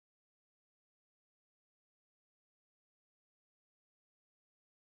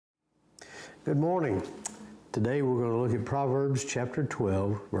Good morning. Today we're going to look at Proverbs chapter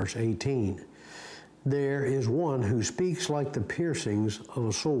 12, verse 18. There is one who speaks like the piercings of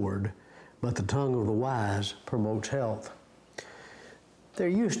a sword, but the tongue of the wise promotes health.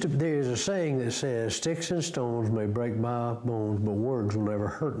 There's a saying that says, sticks and stones may break my bones, but words will never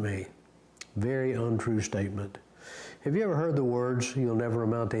hurt me. Very untrue statement. Have you ever heard the words, you'll never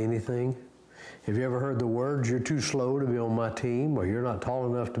amount to anything? Have you ever heard the words, you're too slow to be on my team, or you're not tall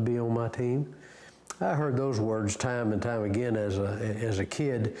enough to be on my team? I heard those words time and time again as a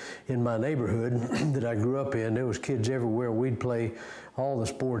kid in my neighborhood that I grew up in. There was kids everywhere. We'd play all the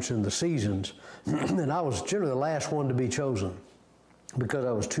sports in the seasons. And I was generally the last one to be chosen because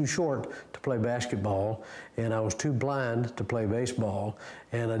I was too short to play basketball and I was too blind to play baseball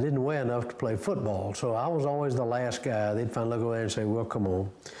and I didn't weigh enough to play football. So I was always the last guy. They'd finally look over there and say, well, come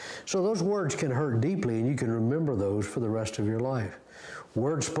on. So those words can hurt deeply and you can remember those for the rest of your life.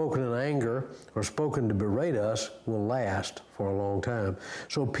 Words spoken in anger or spoken to berate us will last for a long time.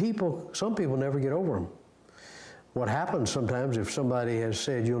 So some people never get over them. What happens sometimes if somebody has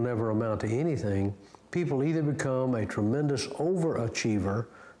said you'll never amount to anything, people either become a tremendous overachiever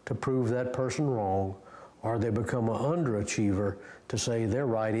to prove that person wrong, or they become an underachiever to say they're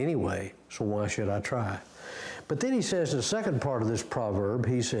right anyway, so why should I try? But then he says the second part of this proverb,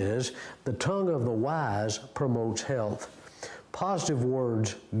 he says, the tongue of the wise promotes health. Positive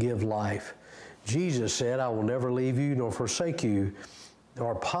words give life. Jesus said, I will never leave you nor forsake you,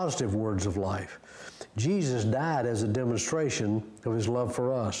 are positive words of life. Jesus died as a demonstration of his love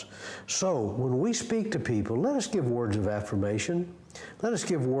for us. So when we speak to people, let us give words of affirmation. Let us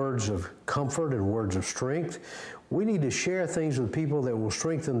give words of comfort and words of strength. We need to share things with people that will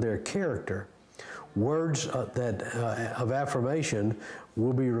strengthen their character. Words of affirmation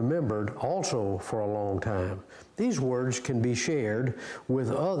will be remembered also for a long time. These words can be shared with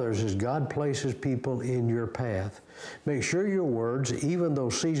others as God places people in your path. Make sure your words, even though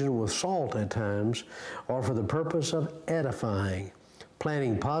seasoned with salt at times, are for the purpose of edifying.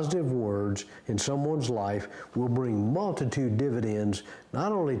 Planting positive words in someone's life will bring multitude dividends,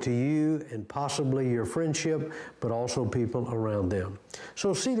 not only to you and possibly your friendship, but also people around them.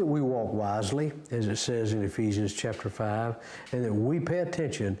 So see that we walk wisely, as it says in Ephesians chapter 5, and that we pay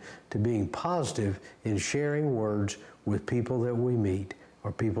attention to being positive in sharing words with people that we meet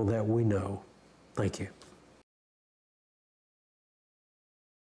or people that we know. Thank you.